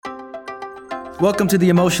Welcome to the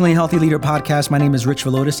Emotionally Healthy Leader Podcast. My name is Rich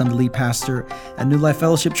Villodas. I'm the lead pastor at New Life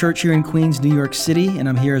Fellowship Church here in Queens, New York City. And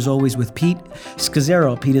I'm here as always with Pete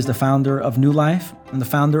Scazzero. Pete is the founder of New Life and the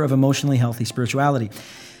founder of Emotionally Healthy Spirituality.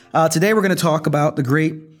 Today we're going to talk about the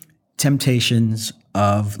great temptations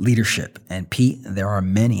of leadership. And Pete, there are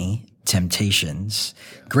many temptations,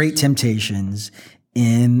 great temptations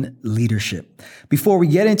in leadership. Before we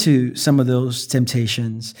get into some of those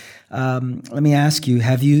temptations, let me ask you,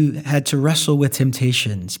 have you had to wrestle with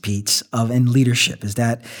temptations, Pete, in leadership?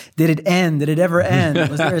 Did it end? Did it ever end?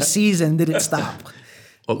 Was there a season? Did it stop?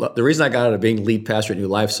 Well, the reason I got out of being lead pastor at New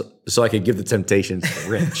Life so I could give the temptations to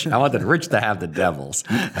Rich. I wanted Rich to have the devils.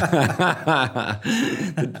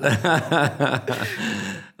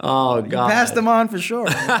 Oh, God. You passed them on for sure.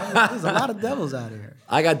 There's a lot of devils out here.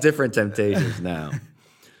 I got different temptations now.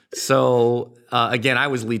 So, again, I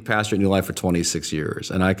was lead pastor at New Life for 26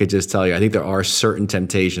 years. And I could just tell you, I think there are certain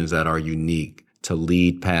temptations that are unique to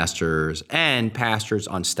lead pastors and pastors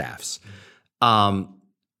on staffs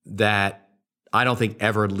that I don't think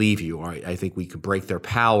ever leave you. I think we could break their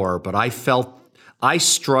power. But I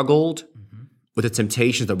struggled with the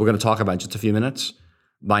temptations that we're going to talk about in just a few minutes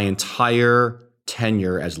my entire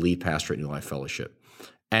tenure as lead pastor at New Life Fellowship.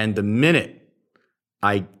 And the minute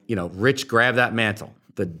Rich grabbed that mantle,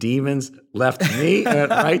 the demons left me and went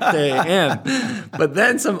right to him. But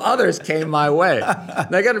then some others came my way. Now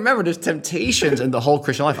I got to remember, there's temptations in the whole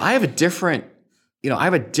Christian life. I have different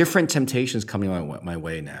temptations coming my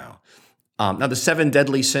way now. Now the 7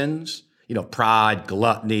 deadly sins, pride,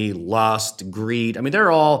 gluttony, lust, greed. I mean,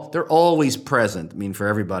 they're always present. I mean, for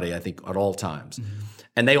everybody, I think at all times. Mm-hmm.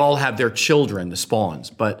 And they all have their children, the spawns.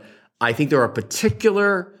 But I think there are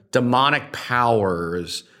particular demonic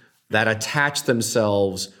powers that attach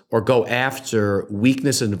themselves or go after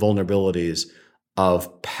weaknesses and vulnerabilities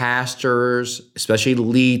of pastors, especially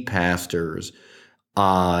lead pastors,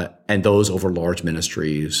 and those over large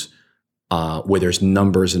ministries where there's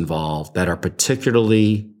numbers involved that are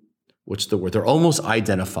particularly, they're almost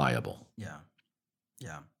identifiable. Yeah.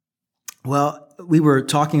 Well, we were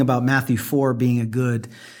talking about Matthew 4 being a good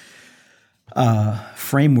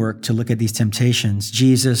framework to look at these temptations.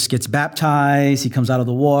 Jesus gets baptized. He comes out of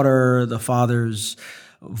the water. The Father's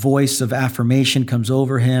voice of affirmation comes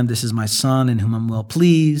over him. This is my son in whom I'm well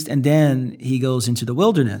pleased. And then he goes into the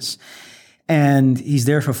wilderness and he's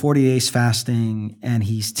there for 40 days fasting and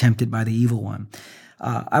he's tempted by the evil one.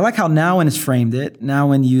 I like how Nouwen has framed it.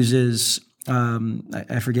 Nouwen uses,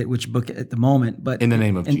 I forget which book at the moment, but in the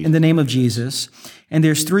name of Jesus. In the name of Jesus. And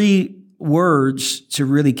there's 3 words to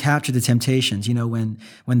really capture the temptations. When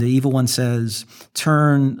the evil one says,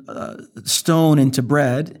 turn stone into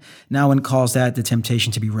bread, Nouwen calls that the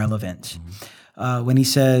temptation to be relevant. Mm-hmm. When he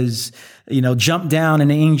says, jump down and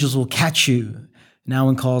the angels will catch you,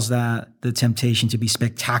 Nouwen calls that the temptation to be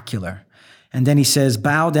spectacular. And then he says,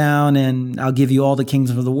 bow down and I'll give you all the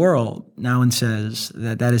kingdoms of the world. Nouwen says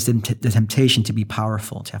that is the temptation to be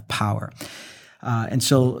powerful, to have power. And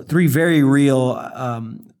so 3 very real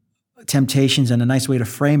temptations, and a nice way to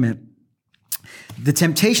frame it. The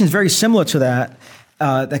temptations very similar to that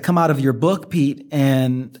come out of your book, Pete,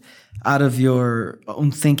 and out of your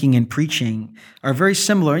own thinking and preaching are very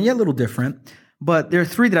similar and yet a little different. But there are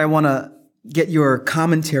 3 that I want to get your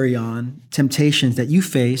commentary on, temptations that you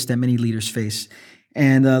face, that many leaders face.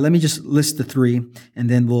 And let me just list the 3, and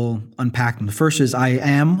then we'll unpack them. The first is I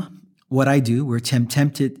am what I do. We're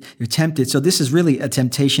tempted. You're tempted. So this is really a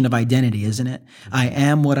temptation of identity, isn't it? I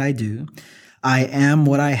am what I do. I am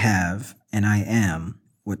what I have, and I am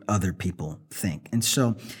what other people think. And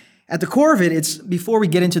so at the core of it, it's before we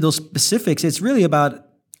get into those specifics, it's really about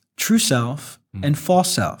true self and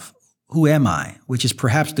false self. Who am I? Which is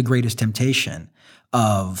perhaps the greatest temptation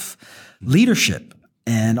of leadership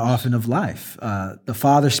and often of life. The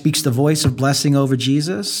Father speaks the voice of blessing over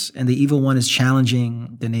Jesus, and the evil one is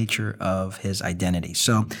challenging the nature of his identity.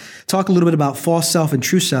 So talk a little bit about false self and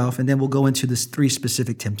true self, and then we'll go into these 3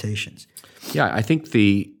 specific temptations. Yeah, I think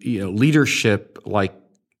the leadership, like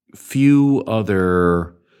few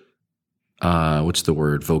other,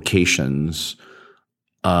 vocations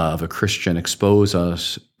of a Christian, expose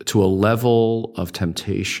us to a level of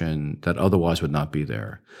temptation that otherwise would not be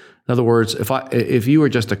there. In other words, if you were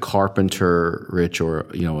just a carpenter, Rich, or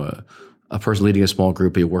a person leading a small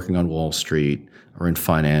group, you're working on Wall Street or in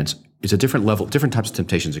finance, it's a different level, different types of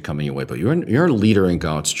temptations are coming your way. But you're a leader in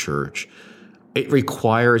God's church. It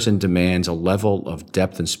requires and demands a level of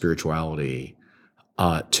depth and spirituality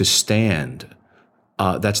to stand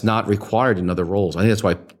that's not required in other roles. I think that's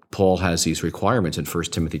why Paul has these requirements in 1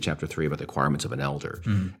 Timothy chapter 3 about the requirements of an elder.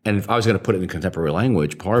 And if I was going to put it in contemporary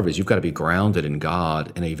language, part of it is you've got to be grounded in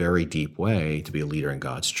God in a very deep way to be a leader in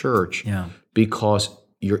God's church, because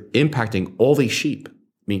you're impacting all these sheep.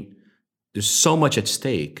 I mean, there's so much at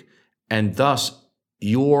stake, and thus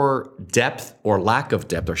your depth or lack of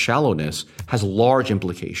depth or shallowness has large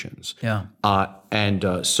implications.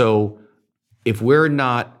 So if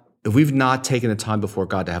we've not taken the time before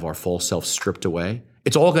God to have our false self stripped away,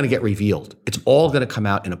 it's all going to get revealed. It's all going to come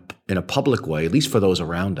out in a public way, at least for those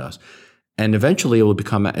around us. And eventually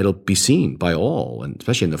it'll be seen by all, and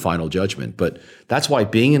especially in the final judgment. But that's why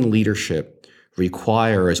being in leadership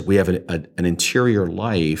requires we have an interior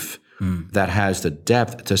life that has the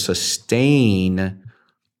depth to sustain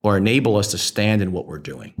or enable us to stand in what we're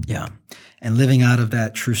doing. Yeah. And living out of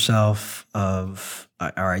that true self of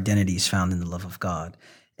our identities found in the love of God.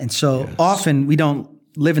 And so often we don't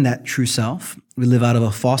live in that true self. We live out of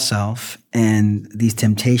a false self, and these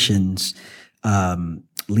temptations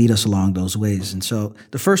lead us along those ways. And so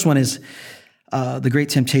the first one is the great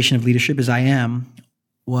temptation of leadership is I am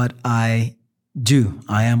what I do.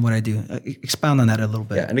 I am what I do. Expound on that a little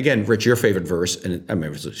bit. Yeah, and again, Rich, your favorite verse, and I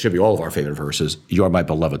mean, it should be all of our favorite verses, you are my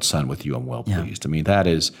beloved son, with you I'm well pleased. I mean,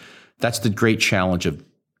 that's the great challenge of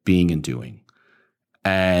being and doing.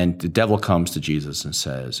 And the devil comes to Jesus and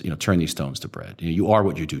says, turn these stones to bread. You are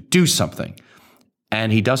what you do. Do something.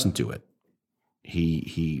 And he doesn't do it.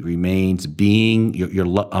 He remains being,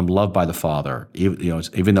 I'm loved by the Father,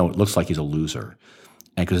 even though it looks like he's a loser.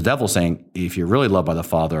 And because the devil's saying, if you're really loved by the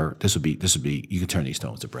Father, this would be, you can turn these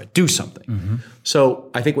stones to bread. Do something. So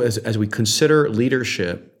I think as we consider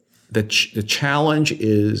leadership, the challenge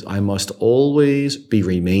is I must always be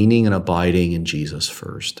remaining and abiding in Jesus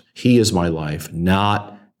first. He is my life,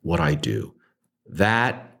 not what I do.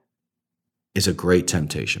 That is a great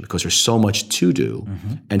temptation because there's so much to do.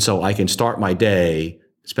 And so I can start my day,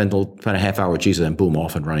 spend a half hour with Jesus, and boom,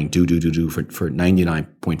 off and running, do for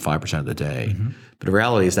 99.5% of the day. But the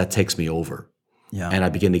reality is that takes me over. And I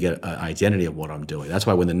begin to get an identity of what I'm doing. That's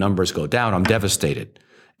why when the numbers go down, I'm devastated.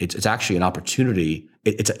 It's actually an opportunity.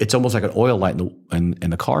 It's almost like an oil light in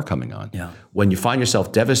the car coming on. When you find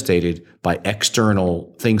yourself devastated by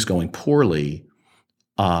external things going poorly,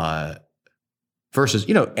 versus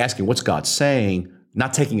asking what's God saying,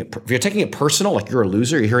 not taking it. If you're taking it personal, like you're a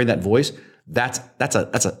loser, you're hearing that voice. That's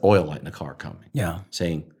an oil light in the car coming.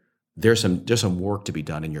 Saying there's some work to be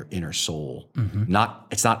done in your inner soul.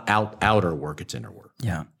 It's not outer work. It's inner work.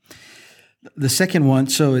 The second one.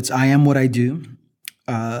 So it's I am what I do.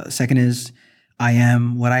 Second is, I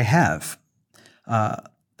am what I have.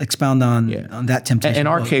 Expound on that temptation. In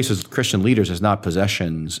our case as Christian leaders, it's not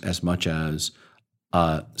possessions as much as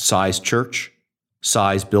size church,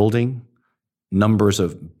 size building, numbers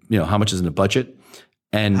of, how much is in the budget.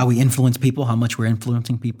 And how we influence people, how much we're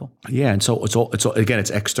influencing people. And so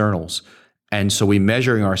it's externals. And so we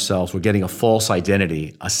measuring ourselves, we're getting a false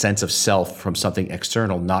identity, a sense of self from something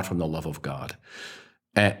external, not from the love of God.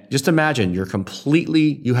 And just imagine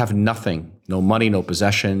you have nothing, no money, no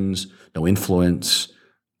possessions, no influence,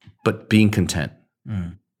 but being content.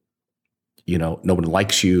 No one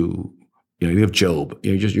likes you. You have Job.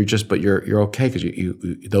 But you're okay because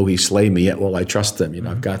you though he slay me, yet will I trust him.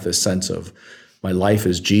 I've got this sense of my life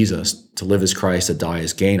is Jesus. To live as Christ, to die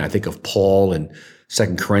as gain. I think of Paul in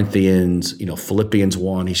 2 Corinthians, Philippians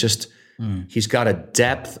 1. He's got a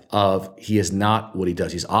depth of he is not what he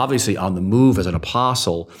does. He's obviously on the move as an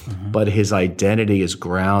apostle, but his identity is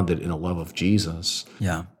grounded in the love of Jesus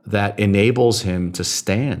that enables him to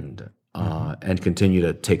stand and continue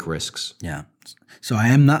to take risks. So I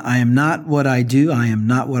am not what I do. I am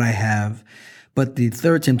not what I have. But the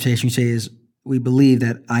third temptation you say is we believe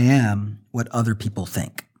that I am what other people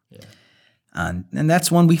think. And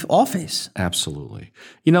that's one we all face. Absolutely.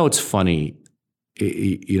 It's funny.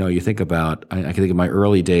 You think about, I can think of my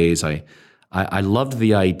early days, I loved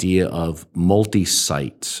the idea of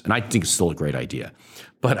multi-sites, and I think it's still a great idea.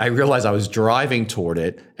 But I realized I was driving toward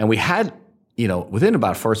it, and we had, within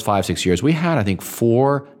about the first 5-6 years, we had, I think,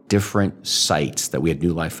 4 different sites that we had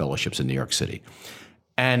New Life Fellowships in New York City.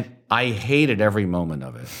 And I hated every moment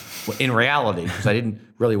of it, in reality, because I didn't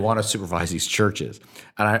really want to supervise these churches.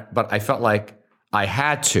 But I felt like I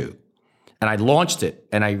had to. And I launched it,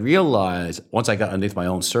 and I realized once I got underneath my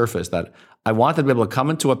own surface that I wanted to be able to come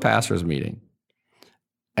into a pastor's meeting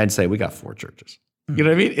and say, we got 4 churches. You know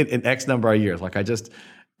what I mean? In X number of years. Like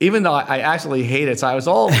even though I actually hated it, so it was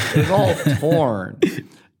all torn.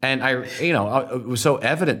 And it was so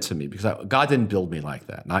evident to me because God didn't build me like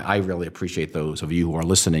that. And I really appreciate those of you who are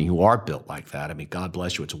listening who are built like that. I mean, God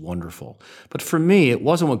bless you. It's wonderful. But for me, it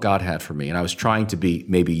wasn't what God had for me. And I was trying to be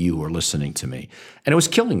maybe you who are listening to me. And it was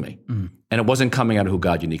killing me. And it wasn't coming out of who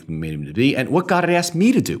God uniquely made him to be and what God had asked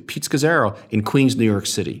me to do, Pete Scazzero in Queens, New York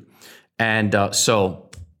City. And so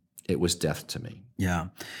it was death to me. Yeah.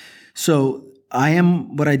 So I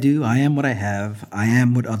am what I do. I am what I have. I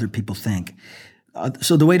am what other people think.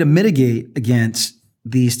 So the way to mitigate against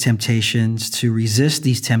these temptations, to resist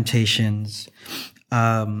these temptations,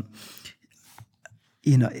 it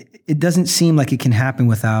doesn't seem like it can happen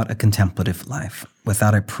without a contemplative life,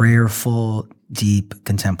 without a prayerful, deep,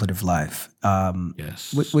 contemplative life.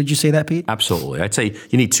 Yes. Would you say that, Pete? Absolutely. I'd say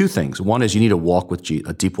you need two things. One is you need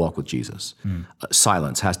a deep walk with Jesus.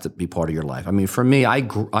 Silence has to be part of your life. I mean, for me,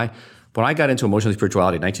 when I got into emotional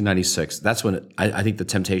spirituality in 1996, that's when I think the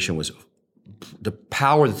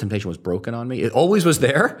power of the temptation was broken on me. It always was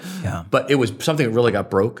there, but it was something that really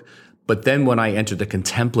got broke. But then when I entered the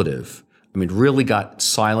contemplative, really got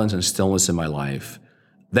silence and stillness in my life,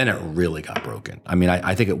 then it really got broken.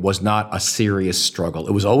 I think it was not a serious struggle.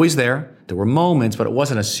 It was always there. There were moments, but it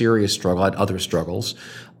wasn't a serious struggle. I had other struggles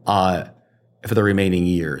for the remaining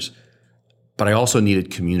years. But I also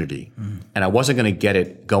needed community. And I wasn't going to get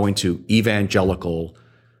it going to evangelical,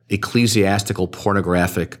 ecclesiastical,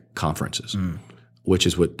 pornographic conferences, which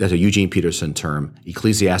is that's a Eugene Peterson term,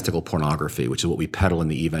 ecclesiastical pornography, which is what we peddle in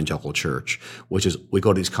the evangelical church, which is we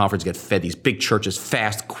go to these conferences, get fed these big churches,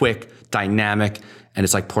 fast, quick, dynamic, and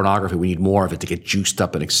it's like pornography. We need more of it to get juiced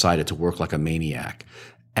up and excited to work like a maniac.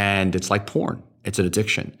 And it's like porn. It's an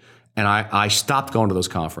addiction. And I stopped going to those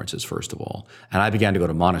conferences, first of all, and I began to go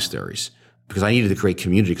to monasteries because I needed to create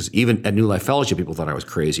community, because even at New Life Fellowship, people thought I was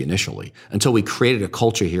crazy initially, until we created a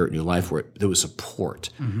culture here at New Life where there was support.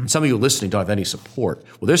 And some of you listening don't have any support.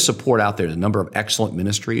 Well, there's support out there. There's a number of excellent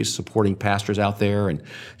ministries supporting pastors out there, and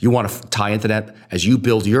you want to tie into that as you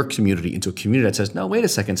build your community into a community that says, no, wait a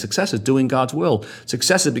second, success is doing God's will.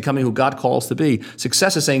 Success is becoming who God calls to be.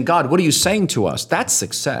 Success is saying, God, what are you saying to us? That's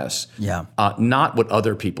success, not what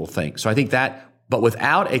other people think. So I think that, but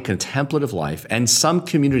without a contemplative life and some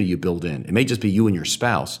community you build in, it may just be you and your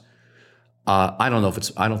spouse. I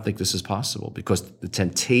don't think this is possible, because the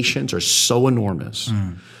temptations are so enormous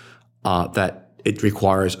that it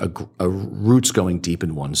requires a roots going deep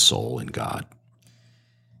in one's soul in God.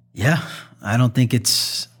 Yeah, I don't think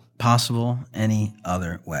it's possible any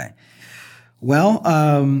other way. Well,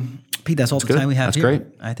 Pete, that's all the time we have here. That's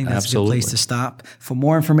great. I think that's a good place to stop. For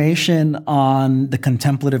more information on the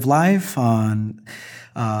contemplative life, on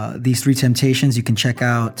these three temptations, you can check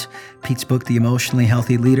out Pete's book, The Emotionally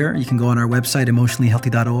Healthy Leader. You can go on our website,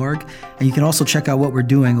 emotionallyhealthy.org. And you can also check out what we're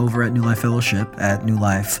doing over at New Life Fellowship at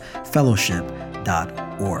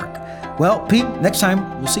newlifefellowship.org. Well, Pete, next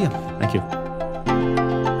time, we'll see you. Thank you.